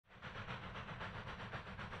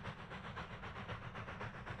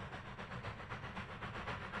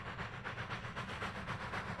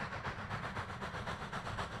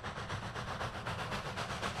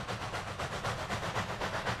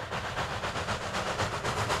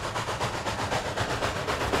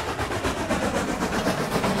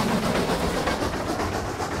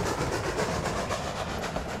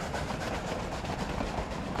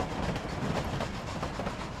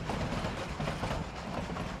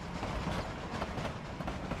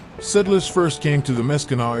Settlers first came to the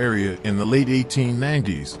Meskanaw area in the late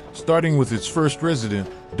 1890s, starting with its first resident,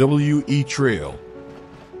 W.E. Trail.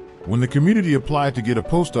 When the community applied to get a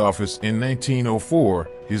post office in 1904,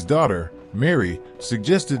 his daughter, Mary,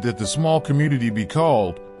 suggested that the small community be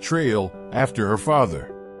called Trail after her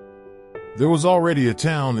father. There was already a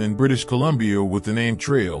town in British Columbia with the name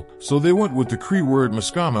Trail, so they went with the Cree word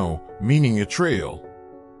Meskanaw, meaning a trail.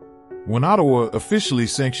 When Ottawa officially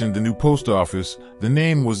sanctioned the new post office, the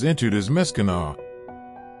name was entered as Meskanaw.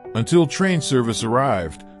 Until train service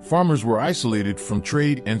arrived, farmers were isolated from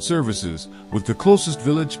trade and services, with the closest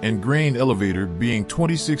village and grain elevator being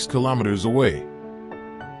 26 kilometers away.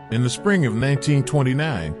 In the spring of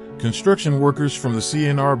 1929, construction workers from the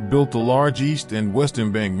CNR built the large east and west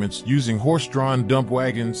embankments using horse-drawn dump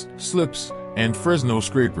wagons, slips, and fresno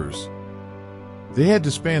scrapers. They had to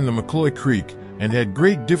span the McCloy Creek and had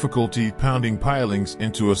great difficulty pounding pilings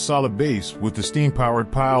into a solid base with the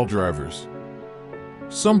steam-powered pile drivers.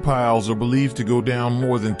 Some piles are believed to go down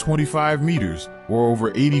more than 25 meters, or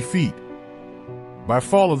over 80 feet. By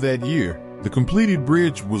fall of that year, the completed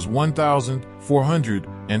bridge was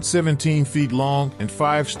 1,417 feet long and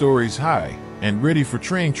 5 stories high, and ready for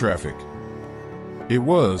train traffic. It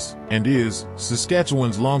was, and is,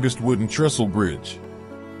 Saskatchewan's longest wooden trestle bridge.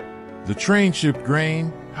 The train shipped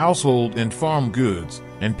grain, household and farm goods,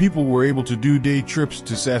 and people were able to do day trips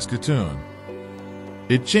to Saskatoon.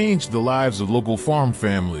 It changed the lives of local farm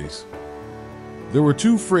families. There were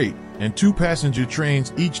 2 freight and 2 passenger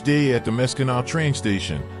trains each day at the Meskanaw train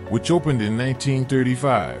station, which opened in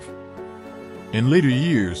 1935. In later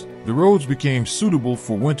years, the roads became suitable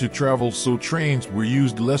for winter travel, so trains were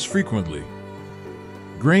used less frequently.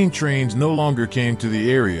 Grain trains no longer came to the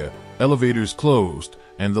area, elevators closed,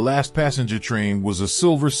 and the last passenger train was a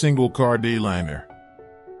silver single-car dayliner.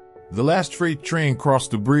 The last freight train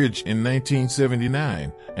crossed the bridge in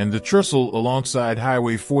 1979, and the trestle alongside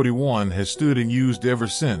Highway 41 has stood and used ever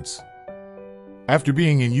since. After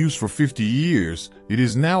being in use for 50 years, it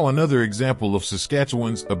is now another example of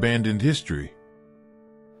Saskatchewan's abandoned history.